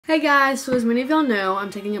Hey guys, so as many of y'all know, I'm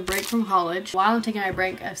taking a break from college. While I'm taking my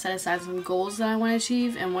break, I've set aside some goals that I want to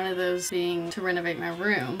achieve, and one of those being to renovate my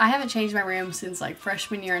room. I haven't changed my room since like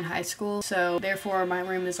freshman year in high school, so therefore my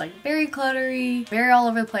room is like very cluttery, very all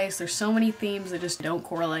over the place. There's so many themes that just don't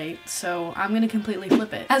correlate, so I'm gonna completely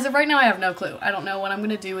flip it. As of right now, I have no clue. I don't know what I'm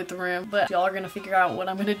gonna do with the room, but y'all are gonna figure out what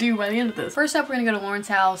I'm gonna do by the end of this. First up, we're gonna go to Lauren's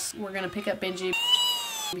house. We're gonna pick up Benji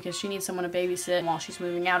because she needs someone to babysit while she's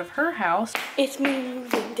moving out of her house. It's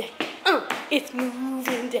moving day. It's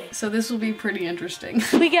moving day. So this will be pretty interesting.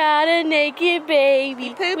 We got a naked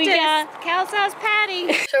baby. We got cow-sized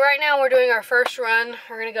patty. So right now we're doing our first run.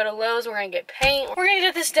 We're gonna go to Lowe's. We're gonna get paint. We're gonna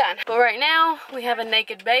get this done. But right now we have a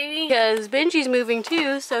naked baby because Benji's moving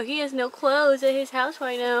too, so he has no clothes at his house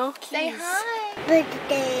right now. Say hi.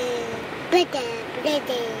 Birthday.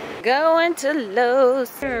 Going to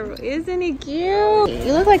Lowe's. Isn't he cute?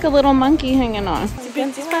 You look like a little monkey hanging on.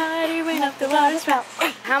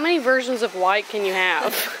 How many versions of white can you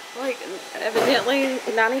have? Like, evidently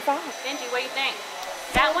 95. Benji, what do you think?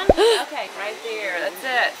 That one? Okay, right there. That's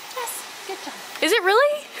it. Yes, good job. Is it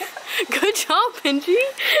really? Good job, Benji.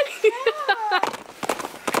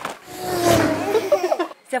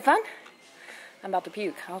 Is that fun? I'm about to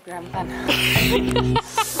puke. I hope you're having fun.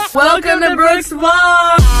 Welcome to Brooke's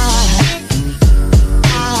vlog.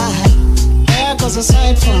 There goes a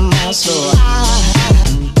sight from my soul.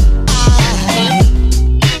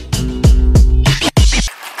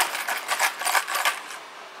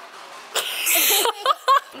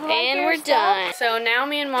 And we're done. So now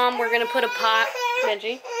me and Mom, we're gonna put a pot.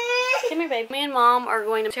 Benji, come here, babe. Me and Mom are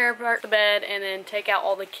going to tear apart the bed and then take out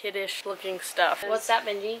all the kiddish looking stuff. What's that,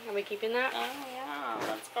 Benji? Are we keeping that? Oh, yeah.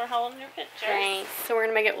 That's for Helen your pictures. Thanks. So we're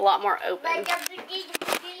gonna make it a lot more open.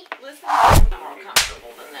 Listen, I'm more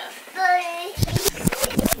comfortable than this.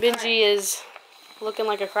 Benji is looking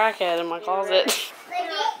like a crackhead in my closet.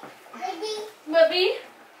 Bubby?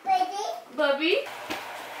 Bubby?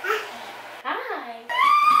 Hi.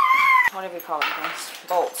 Whatever you call them things.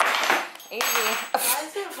 Bolts. Easy. Why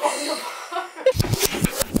is it falling apart?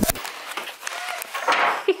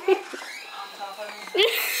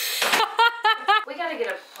 We gotta get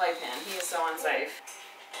a playpen. He is so unsafe.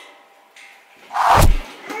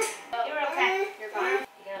 You're okay. You're fine.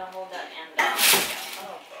 You gotta hold that end down.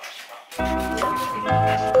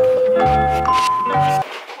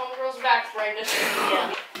 Homegirl's back pregnant.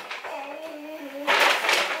 Yeah.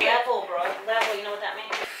 Level, bro. Level, you know what that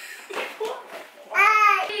means?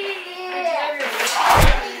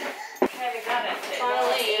 Heavy got it.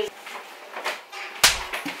 Finally.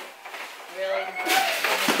 Really?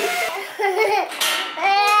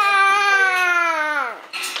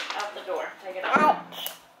 Out the door. Take it off.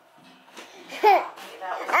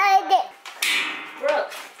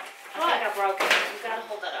 Brooke. I think I broke it. You gotta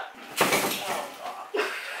hold that up. Oh,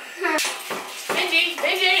 God.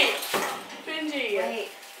 Benji! Wait.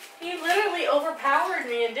 He literally overpowered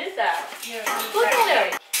me and did that. Here, Look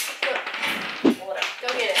at him! Look, Hold it up. go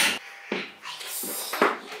get it.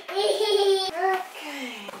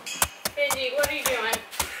 Benji, what are you doing?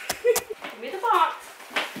 Give me the box.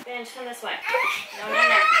 Benj, come this way. No.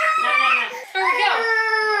 Here we go!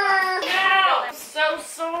 No! I'm so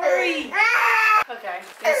sorry! Okay,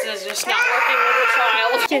 this is just not working with a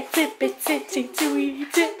child.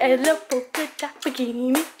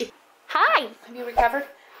 Hi! Have you recovered?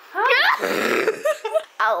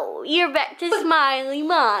 Oh, you're back to Smiley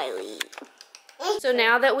Miley. So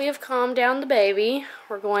now that we have calmed down the baby,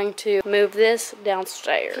 we're going to move this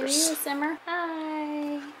downstairs. Can you simmer?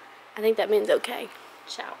 Hi. I think that means okay.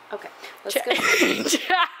 Ciao. Okay. Let's go.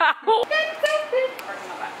 Ciao.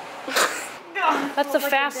 That's the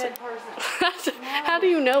fastest. How do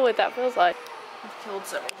you know what that feels like? I've killed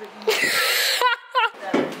several people.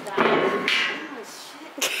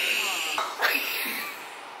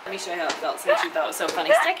 Let me show you how it felt since you thought it was so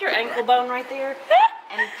funny. Stick your ankle bone right there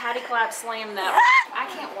and patty clap slam that. I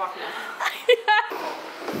can't walk now.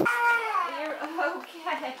 You're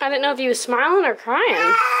okay. I didn't know if he was smiling or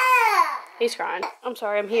crying. He's crying. I'm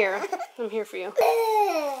sorry, I'm here. I'm here for you. Oh,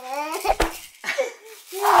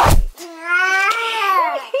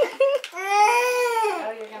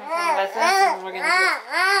 you're gonna come with us and we're gonna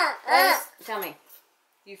do. Tell me.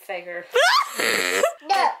 You faker.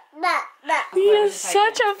 He is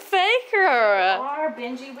such a faker. Are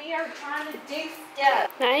Benji, we are trying to do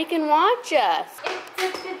stuff. Now you can watch us.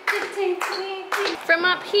 From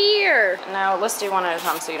up here. No, let's do one at a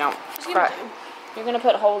time so you don't cry. You're gonna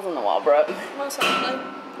put holes in the wall, Brooke. Most likely.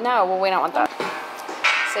 No, well, we don't want that.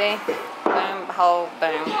 See? Boom, hole,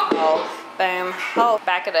 boom, hole, boom, hole.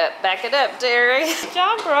 Back it up, dearie. Good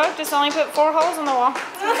job, Brooke. Just only put 4 holes in the wall.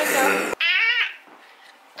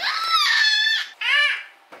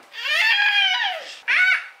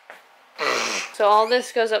 So all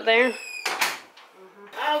this goes up there.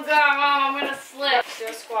 Oh God, Mom, I'm gonna slip. Do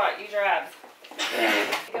a squat. Use your abs.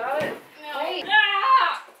 You got it? No. Wait.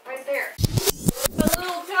 Ah! Right there. The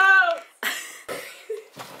little toes.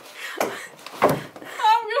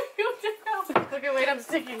 I'm gonna go down. Okay, wait, I'm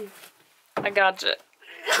sticking. I got you.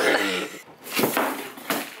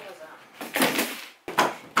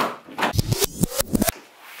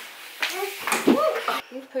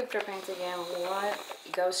 You pooped your pants again. What?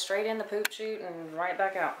 Go straight in the poop chute and right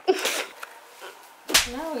back out.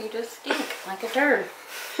 No, you just stink like a turd.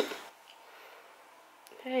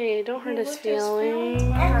 Hey, don't hurt his feelings.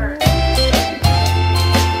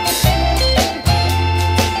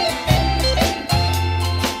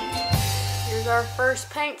 Here's our first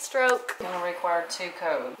paint stroke. Gonna require 2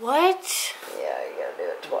 coats. What? Yeah, you gotta do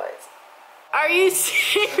it twice. Are you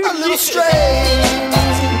serious? A little strange.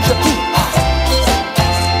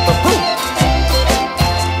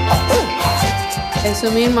 Okay,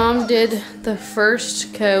 so me and Mom did the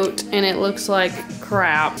first coat and it looks like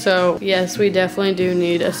crap. So yes, we definitely do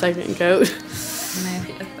need a second coat.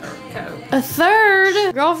 Maybe a 3rd coat. A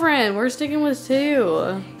third? Girlfriend, we're sticking with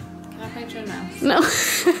 2. Can I paint your nose? No.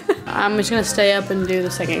 I'm just gonna stay up and do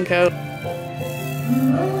the second coat.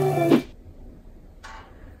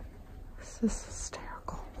 This is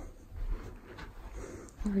hysterical.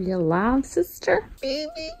 Are you alive, sister?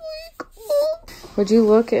 Would you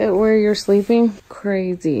look at where you're sleeping?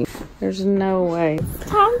 Crazy. There's no way.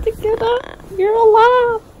 Time to get up. You're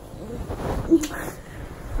alive.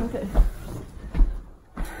 Okay.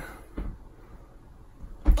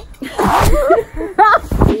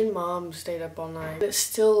 Me and Mom stayed up all night. It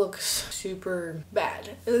still looks super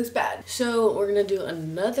bad. It looks bad. So we're gonna do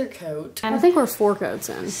another coat. I think we're 4 coats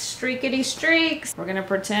in. Streakity streaks. We're gonna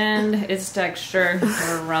pretend it's texture.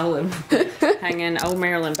 We're rolling. Hanging old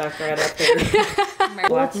Marilyn back right up there.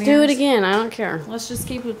 Let's do it again. I don't care. Let's just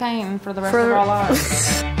keep it painting for the rest of our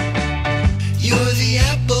lives. You're the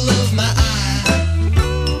apple of my eye.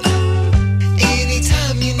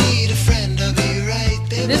 Anytime you need a friend, I'll be right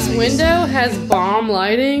there. This window has bomb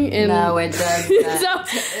lighting and No, it doesn't. so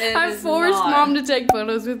I forced Mom to take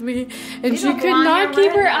photos with me and she could not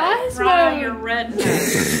keep her eyes Your moved. red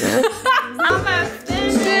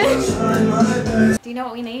Do you know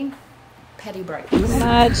what we need? Petty break.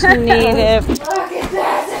 Much needed. Look at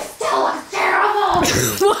this. It still looks terrible.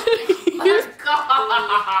 What are you?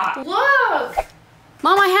 God. Look.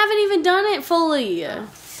 Mom, I haven't even done it fully.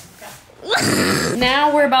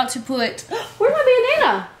 Now we're about to put. Where's my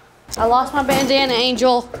bandana? I lost my bandana,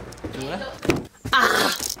 Angel.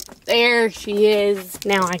 Ah, there she is.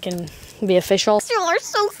 Now I can be official. You are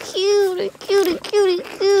so cute.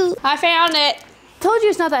 Cute. I found it. Told you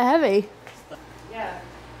it's not that heavy. Yeah,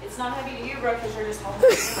 it's not heavy to you, bro, because you're just holding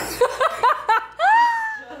it. Just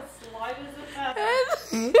light as a feather.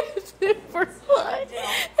 Super light.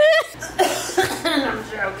 I'm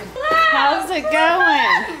joking. How's it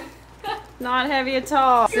going? Not heavy at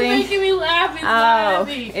all. You're making me laugh. It's Oh, not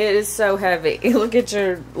heavy. it is so heavy. Look at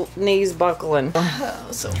your knees buckling. Oh,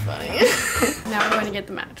 so funny. Now we're going to get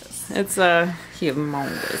the mattress. It's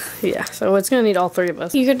humongous. Yeah, so it's going to need all 3 of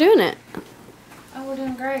us. You're doing it. Oh, we're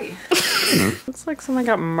doing great. Looks like someone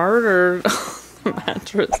got murdered on the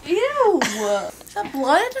mattress. Ew. Is that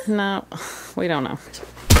blood? No, we don't know.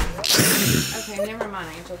 Okay, never mind,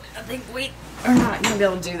 Angel. I think we are not going to be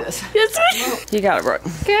able to do this. Yes, You got it, Brooke.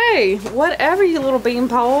 Okay, whatever, you little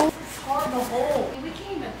beanpole. It's hard to hold. We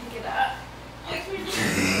can't even pick it up.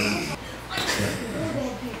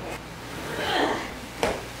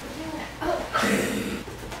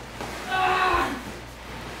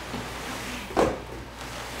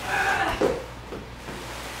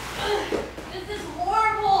 This is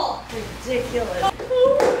horrible. Ridiculous.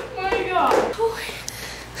 Oh my God.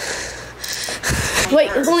 Wait,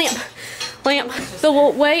 the lamp. The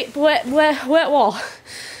wet wall.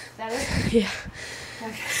 That is? Yeah.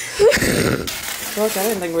 Look, I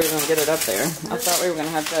didn't think we were going to get it up there. I thought we were going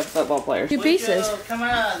to have football players. 2 pieces.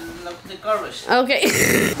 Camera, the garbage. Okay.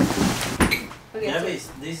 Yeah, this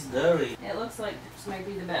is dirty. It looks like this might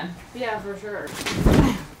be the bed. Yeah, for sure.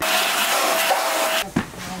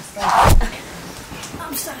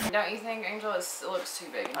 I'm sorry. Don't you think, Angel, it looks too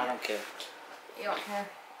big? I don't care. You don't care?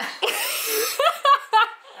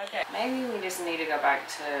 Okay, maybe we just need to go back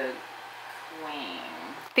to Queen.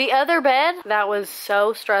 The other bed, that was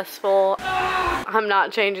so stressful. I'm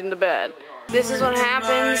not changing the bed. This is what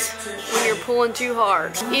happens when you're pulling too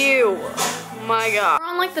hard. Ew. My God. We're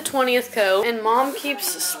on like the 20th coat and Mom keeps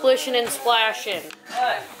splishing and splashing.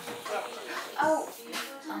 Oh,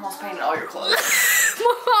 I almost painted all your clothes.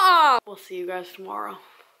 Mom! We'll see you guys tomorrow.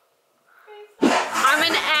 I I'm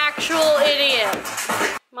an actual idiot.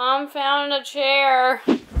 Mom found a chair.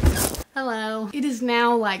 Hello. It is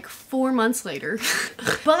now like 4 months later,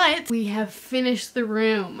 but we have finished the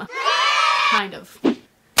room. Kind of.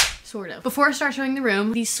 Sort of. Before I start showing the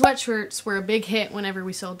room, these sweatshirts were a big hit whenever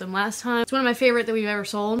we sold them last time. It's one of my favorite that we've ever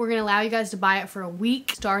sold. We're gonna allow you guys to buy it for a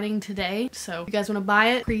week starting today. So if you guys wanna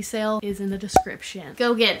buy it, pre-sale is in the description.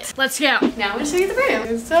 Go get it. Let's go. Now I'm gonna show you the room.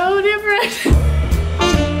 It's so different.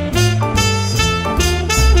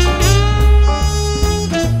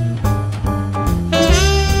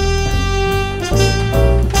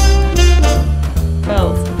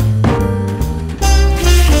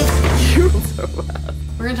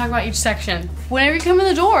 We're gonna talk about each section. Whenever you come in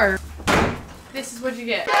the door, this is what you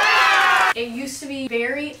get. It used to be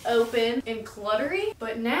very open and cluttery,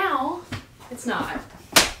 but now it's not.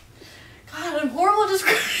 God, I'm horrible at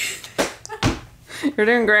describing. You're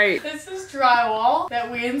doing great. This is drywall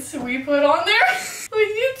that we put on there when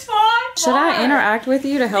you talk. Should I interact with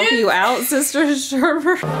you to help you out, Sister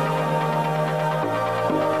Sherber?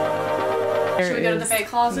 Should we go to the fake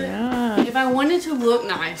closet? Yeah. If I wanted to look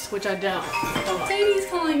nice, which I don't. Sadie's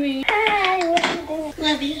calling me. Hi,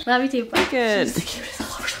 love you. Love you too. Bye. Good. She's the cutest. I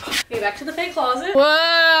love her so much. Okay, back to the fake closet.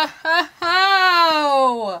 Whoa!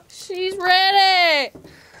 She's ready.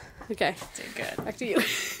 Okay, Good. back to you.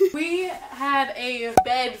 We had a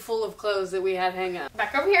bed full of clothes that we had hang up.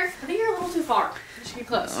 Back over here. I think you're a little too far. You should get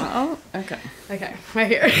close. Oh, okay. Okay, right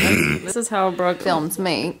here. This is how Brooke films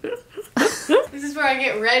me. This is where I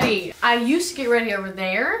get ready. I used to get ready over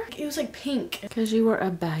there. It was like pink. Because you were a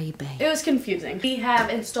baby. It was confusing. We have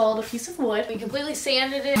installed a piece of wood. We completely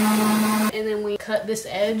sanded it and then we cut this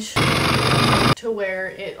edge to where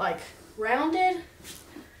it like rounded.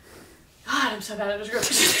 God, I'm so bad at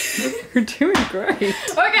description. You're doing great.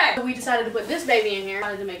 Okay, so we decided to put this baby in here. I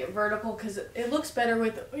wanted to make it vertical because it looks better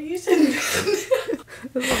with. Are you sitting?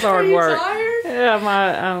 This is hard work. Tired? Yeah,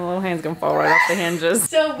 my little hand's gonna fall right off the hinges.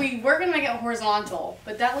 So we were gonna make it horizontal,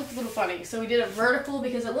 but that looked a little funny. So we did it vertical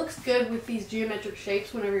because it looks good with these geometric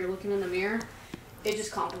shapes whenever you're looking in the mirror. It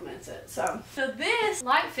just complements it. So this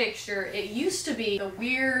light fixture, it used to be a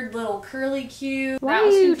weird little curly cue. Why are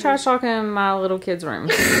you trash talking my little kid's room?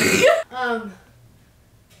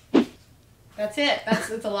 That's it.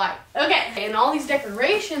 It's a light. Okay, and all these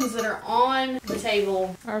decorations that are on the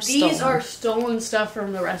table, these are stolen stuff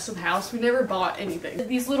from the rest of the house. We never bought anything.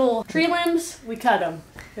 These little tree limbs, we cut them.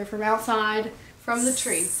 They're from outside, from the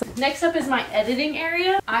tree. Next up is my editing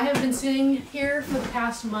area. I have been sitting here for the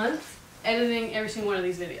past month, editing every single one of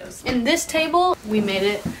these videos. And this table, we made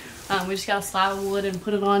it. We just got a slab of wood and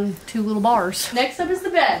put it on 2 little bars. Next up is the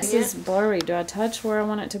bed. This is blurry. Do I touch where I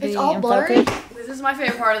want it to be? It's all blurry. This is my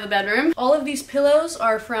favorite part of the bedroom. All of these pillows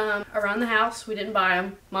are from around the house. We didn't buy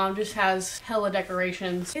them. Mom just has hella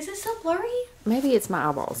decorations. Is it still blurry? Maybe it's my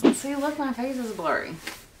eyeballs. See, look, my face is blurry.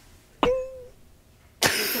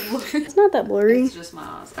 It's not that blurry. It's just my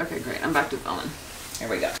eyes. Okay, great. I'm back to filming. Here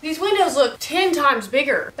we go. These windows look 10 times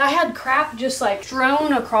bigger. I had crap just like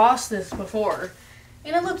strewn across this before.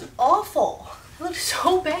 And it looked awful. It looked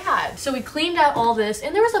so bad. So we cleaned out all this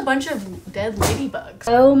and there was a bunch of dead ladybugs.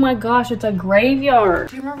 Oh my gosh, it's a graveyard.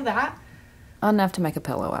 Do you remember that? Enough to make a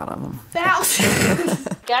pillow out of them. Thousands.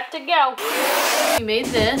 Got to go. We made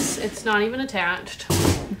this. It's not even attached.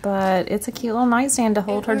 But it's a cute little nightstand to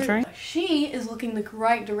hold her drink. She is looking the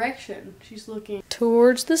right direction. She's looking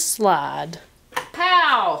towards the slide.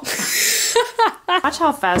 Pow! Watch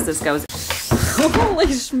how fast this goes. Holy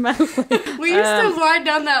schmoly. We used to ride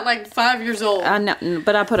down that like 5 years old. I know,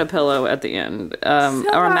 but I put a pillow at the end.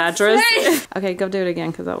 Or a mattress. Okay, go do it again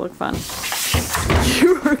because that looked fun.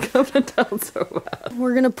 You were coming down so bad.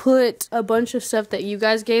 We're gonna put a bunch of stuff that you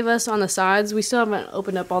guys gave us on the sides. We still haven't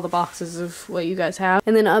opened up all the boxes of what you guys have.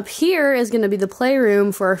 And then up here is gonna be the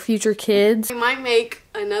playroom for our future kids. We might make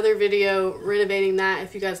another video renovating that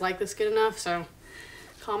if you guys like this good enough. So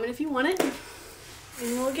comment if you want it and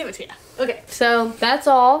we'll give it to you. Okay, so that's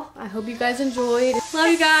all. I hope you guys enjoyed. Love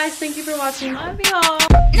you guys. Thank you for watching. Love y'all.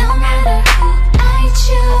 No matter who I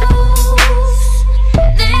choose,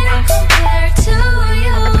 they're not compared to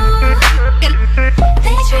you.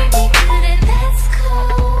 They treat me good and that's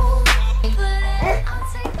cool. But I'll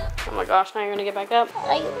take the Oh my gosh, now you're gonna get back up.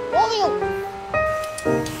 I love you.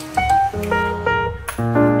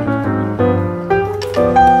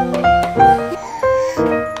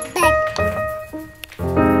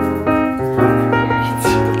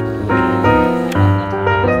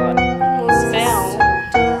 Almost fell.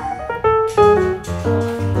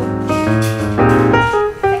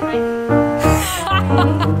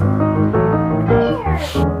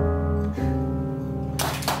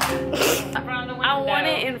 I want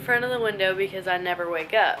it in front of the window because I never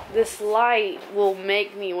wake up. This light will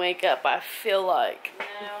make me wake up, I feel like.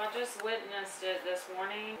 No, I just witnessed it this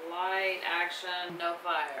morning. Light, action, no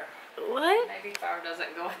fire. What? Maybe fire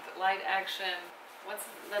doesn't go with the light, action. What's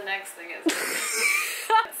the next thing it's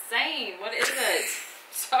saying? What is it?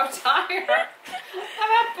 So tired.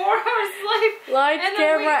 I've had 4 hours sleep. Lights,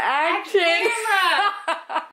 camera, action. Camera.